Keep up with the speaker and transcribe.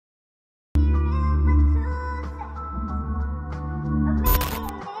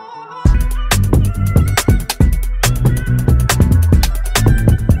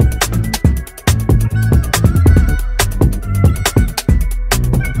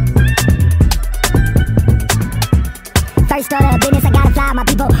First order of business, I gotta fly my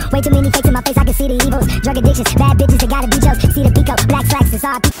people. Way too many fakes in my face, I can see the evils. Drug addictions, bad bitches, they gotta be jokes. See the pico, black slacks, it's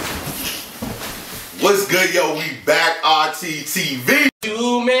all. What's good, yo? We back, RTTV.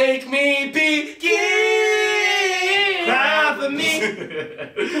 You make me begin. Cry for me.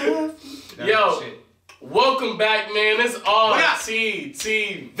 Yo, welcome back, man. It's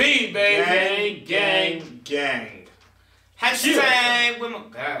RTTV, baby. Gang. Hashtag with my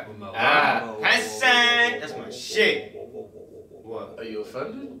hashtag. That's my shit. What? Are you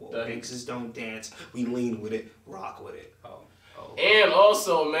offended? Mixes don't dance. We lean with it, rock with it. And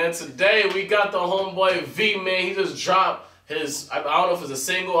also, man, today we got the homeboy V, man. He just dropped his, I don't know if it's a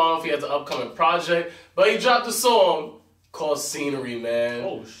single, I don't know if he has an upcoming project, but he dropped a song called Scenery, man.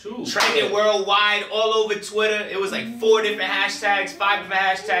 Oh, shoot. Trending worldwide, all over Twitter. It was like 4 different hashtags, 5 different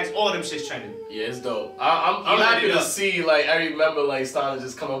hashtags, all them shit's trending. Yeah, it's dope. I'm happy to see, like, every member, like, starting to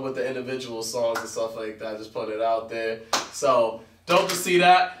just come up with the individual songs and stuff like that, just put it out there. So, dope to see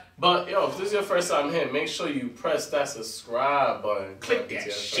that. But, yo, if this is your first time here, make sure you press that subscribe button. Click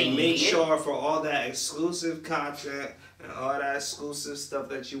that shit. Make sure for all that exclusive content and all that exclusive stuff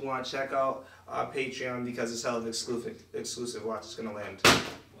that you want, check out our Patreon because it's hella exclusive. Watch, it's gonna land. Wow.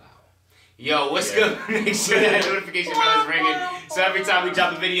 Yo, what's good? Make sure that notification bell is ringing. So every time we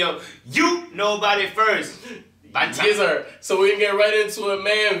drop a video, you know about it first. Yes, sir. So we can get right into it,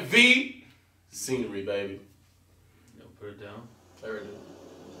 man. V. Scenery, baby. Yo, put it down. There it is.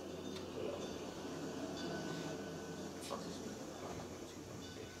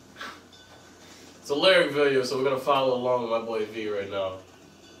 It's a lyric video, so we're gonna follow along with my boy V right now.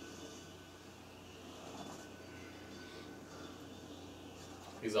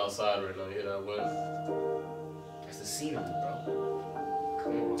 He's outside right now. You hear that wind? That's the scenery, bro.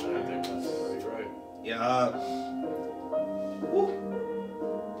 Come on, I think that's pretty right. Yeah. Woo.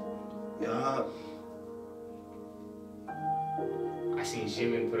 Yeah. I seen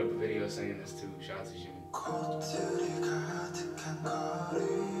Jimin put up a video saying this too. Shout out to Jimin.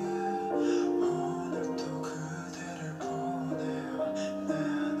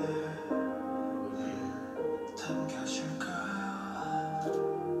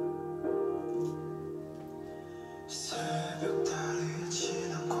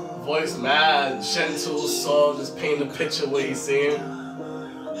 Voice mad, gentle, soft, just paint a picture what he's seeing.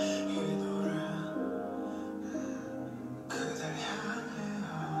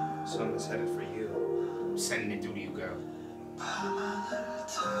 Song is headed for you. I'm sending it through to you, girl.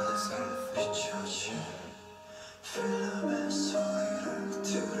 It's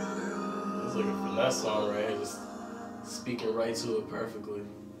like a finesse song right here, just speaking right to it perfectly.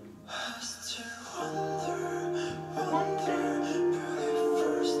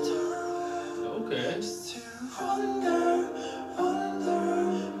 Okay.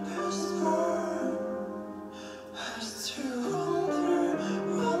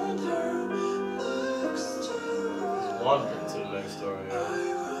 Wandering to the next story, yeah.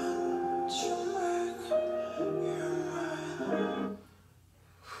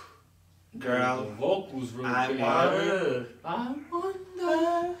 Girl, the vocals really I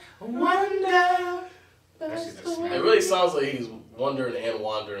wonder. It really sounds like he's wondering and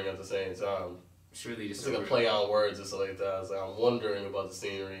wandering at the same time. It's really just like a play on words and stuff like that. It's like I'm wondering about the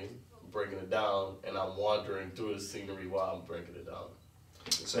scenery, breaking it down, and I'm wandering through the scenery while I'm breaking it down.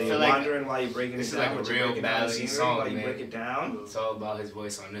 So you're wandering while you're breaking it down. This is like a real balancing song, while man. you break it down. It's all about his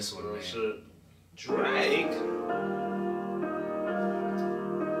voice on this one, man. Shit. Drake.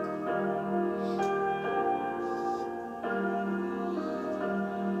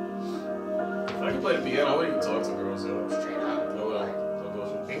 If I can play the piano, I wouldn't even talk to girls, yo. Straight up. No way.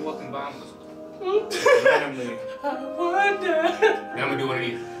 They walking by me. Randomly. I wonder. Now I'm gonna do one of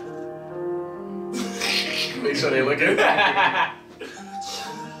these. Make sure they looking.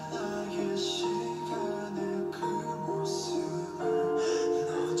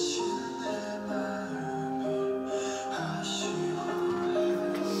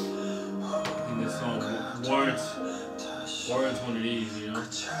 Warrants one of these, you know?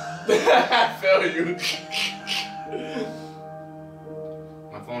 I feel you.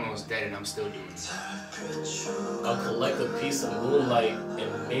 My phone was dead and I'm still doing it. I'll collect a piece of moonlight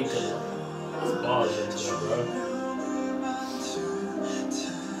and make a light. That's bars into it, bro.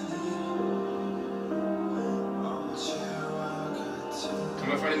 Come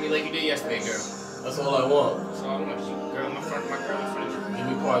in front of me like you did yesterday, girl. That's all I want. That's all I want. You, girl, my girl in front of you. Give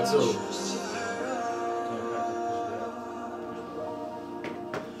me part 2.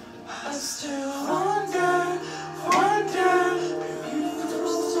 I still wonder, beautiful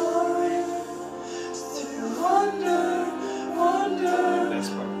story. Still wonder.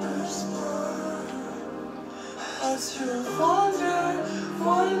 Next part. I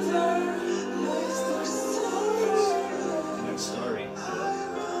Next story.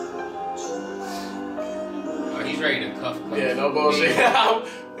 Oh, he's ready to cuff. Yeah, no bullshit.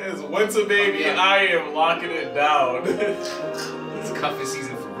 It's winter, baby. I am locking it down. It's cuffing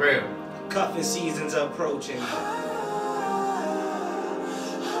season for real. Cuffing season's approaching.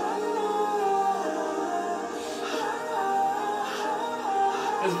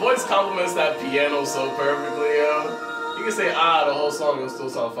 His voice complements that piano so perfectly, yo. You can say ah the whole song, it'll still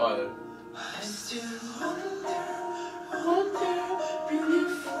sound fire.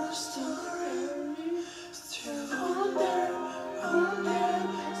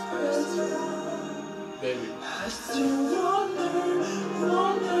 Baby.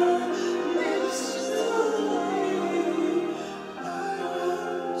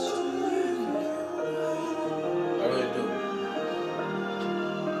 I really do.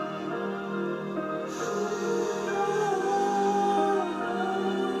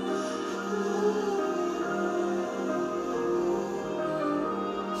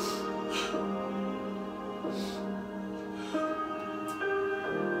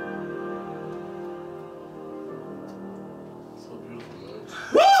 So beautiful, man.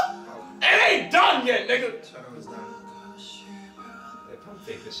 Woo! It ain't done yet, nigga. Shut up, it's done. They probably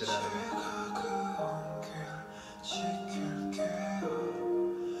fake the shit out of me.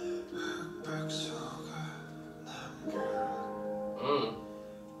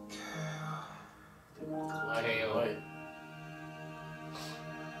 Black and white.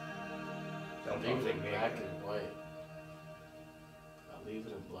 Don't Leave it fake in me. black and white. I leave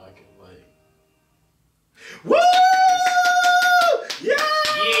it in black and white. Woo! Yeah!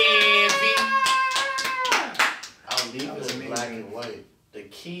 Yeah, I'll leave That it was in black amazing. and white. The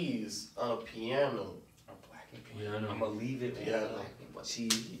keys on a piano. Yeah, I know. I'm gonna leave it. Yeah.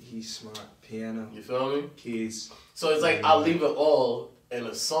 He's smart. Piano, You feel me? keys. So it's like I'll leave it all in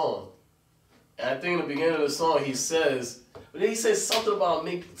a song. And I think in the beginning of the song he says, but then he says something about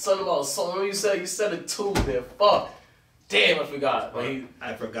something about a song. Remember you said it too, man. Fuck. Damn, I forgot. But he,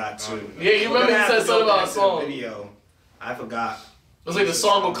 I forgot too. Yeah, you remember he said something about a song. Video. I forgot. It was like the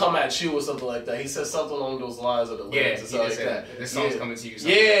song will come at you or something like that. He said something along those lines of the Yeah, lyrics he or something just like said that. this song's Yeah. coming to you.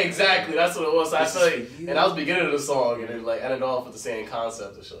 Yeah, exactly. That's what it was. So I This feel is like, for you. and that was the beginning of the song, and it like ended off with the same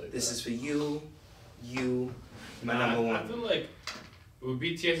concept and shit like This that. is for you, my Nah, number I one. feel like with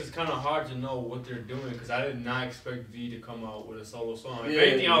BTS, it's kind of hard to know what they're doing because I did not expect V to come out with a solo song. If Yeah,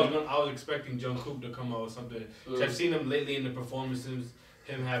 anything, yeah. I was expecting Jungkook to come out with something. So I've seen him lately in the performances,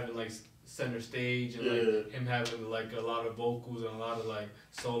 him having like center stage and like him having like a lot of vocals and a lot of like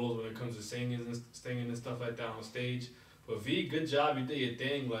solos when it comes to singing and stuff like that on stage. But V, good job, you did your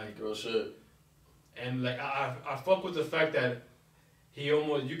thing, like. Real shit. And like I fuck with the fact that he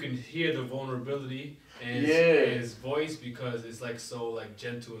almost, you can hear the vulnerability in his voice because it's like so like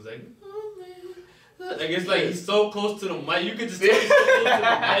gentle. It's like, oh man, like it's like he's so close to the mic. You can just tell he's so close to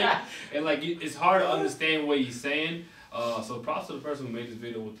the mic, and like it's hard to understand what he's saying. So props to the person who made this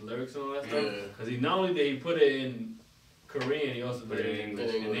video with the lyrics and all that stuff. Because he not only did he put it in Korean, he also put it in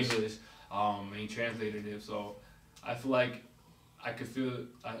English. And he translated it. So I feel like I could feel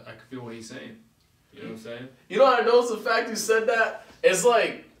what he's saying. You know what I'm saying? You know, I noticed the fact you said that. It's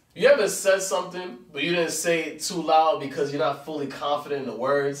like you ever said something, but you didn't say it too loud because you're not fully confident in the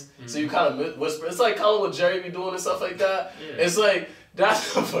words. So you kind of whisper. It's like kind of what Jerry be doing and stuff like that. Yeah. It's like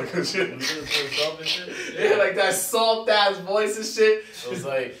that's the fucking shit. Yeah, like that soft ass voice and shit. It was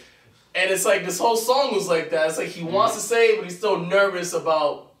like, and it's like this whole song was like that. It's like he wants to say it, but he's still nervous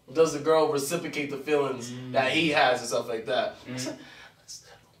about does the girl reciprocate the feelings that he has and stuff like that.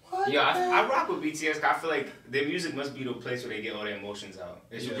 Yeah, I rock with BTS. 'Cause I feel like their music must be the place where they get all their emotions out.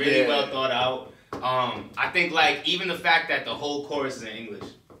 It's really well thought out. I think like even the fact that the whole chorus is in English,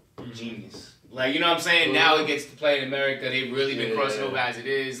 genius. Like, you know what I'm saying? Now it gets to play in America. They've really been crossing over as it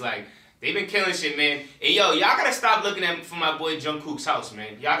is. Like, they've been killing shit, man. Hey, yo, y'all gotta stop looking at for my boy Jungkook's house,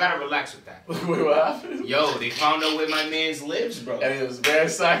 man. Y'all gotta relax with that. Wait, what happened? Yo, they found out where my man's lives, bro. And it was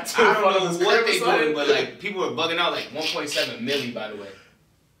ransacked. I don't know what they doing, but like people were bugging out. Like 1.7 million, by the way.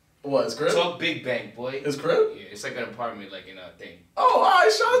 What, his crib? Talk Big Bang, boy. His crib? Yeah, it's like an apartment, like in a thing. Oh,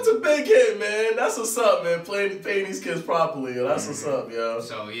 alright, shout out to Big Hit, man. That's what's up, man. Paying these kids properly, yo. That's what's up, yo.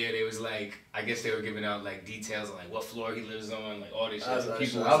 So yeah, they was like, I guess they were giving out like details on like what floor he lives on, like all this shit. That's So actually,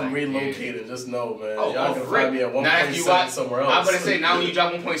 people I'm was like, relocated, just know, man. Oh, Y'all can find me at now if you 1.7 watch somewhere else. I'm gonna say now when you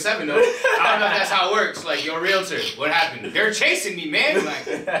drop 1.7 though, I don't know if that's how it works. Like your realtor, what happened? They're chasing me, man.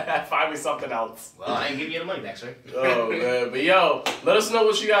 Like, find me something else. well, I ain't giving you the money back, sir. Oh man, but yo, let us know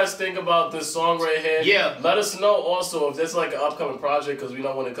what you guys think about this song right here. Yeah. Let us know also if there's like an upcoming project, because we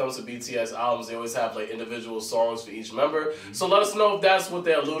know when it comes to BTS albums, they always have like individual songs for each member. So let us know if that's what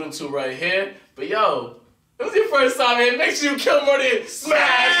they're alluding to right here. But yo, if it's your first time here, make sure you kill more than smash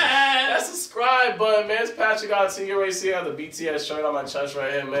that subscribe button, man. It's Patricrt. You already see I have the BTS shirt on my chest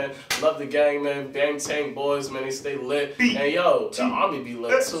right here, man. Love the gang, man. Bang Tank boys, man. They stay lit. And yo, the army be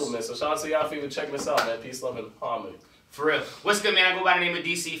lit too, man. So shout out to y'all for even checking us out, man. Peace, love, and harmony. For real. What's good, man? I go by the name of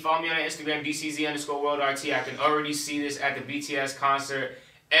DC. Follow me on Instagram, DCZ_WorldRT. I can already see this at the BTS concert.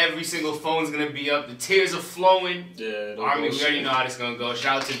 Every single phone's gonna be up. The tears are flowing. Yeah, Army, we already know how this gonna go.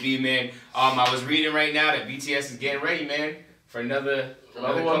 Shout out to B, man. I was reading right now that BTS is getting ready, man, for another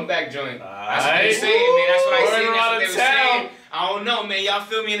comeback joint. That's what they're saying, man. That's what I seen. That's what they were saying. I don't know, man. Y'all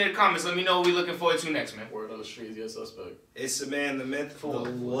feel me in the comments. Let me know what we looking forward to next, man. Word on the streets, yes, suspect. It's the man, the myth, the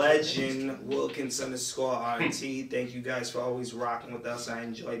legend, Wilkins_RT. Thank you guys for always rocking with us. I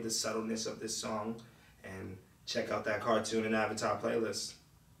enjoyed the subtleness of this song. And check out that cartoon and Avatar playlist.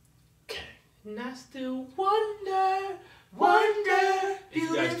 And I still wonder if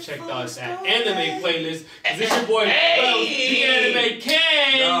you guys checked out that anime playlist. Cause it's your boy, the Anime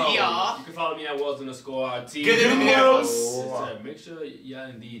King. Y'all. You can follow me at Wells_RT. Get in the house. Make sure y'all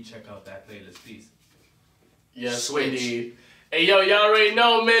indeed check out that playlist, please. Yes, sweetie. Hey, yo, y'all already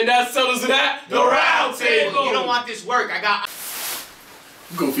know, man. That settles that. The round table. You don't want this work. I got.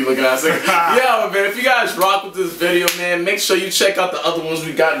 Goofy looking ass nigga. Yo, man, if you guys rock with this video, man, make sure you check out the other ones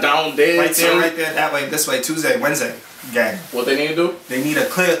we got down there. Right there, that way, this way, Tuesday, Wednesday. Gang. What they need to do? They need a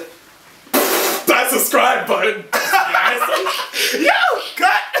clip. That subscribe button. Yeah.